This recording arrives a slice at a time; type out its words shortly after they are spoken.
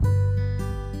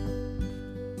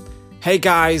Hey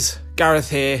guys, Gareth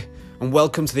here, and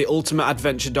welcome to the Ultimate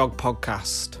Adventure Dog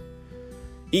podcast.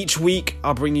 Each week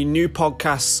I'll bring you new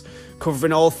podcasts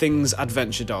covering all things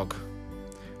adventure dog.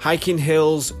 Hiking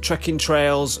hills, trekking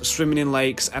trails, swimming in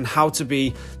lakes, and how to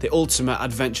be the ultimate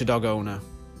adventure dog owner.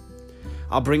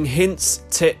 I'll bring hints,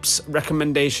 tips,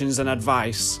 recommendations and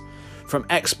advice from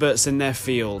experts in their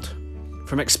field,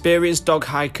 from experienced dog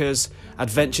hikers,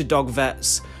 adventure dog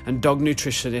vets and dog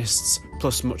nutritionists,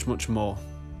 plus much more.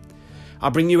 I'll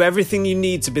bring you everything you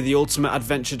need to be the ultimate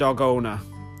adventure dog owner.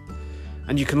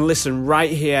 And you can listen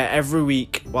right here every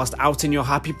week whilst out in your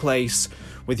happy place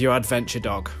with your adventure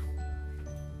dog.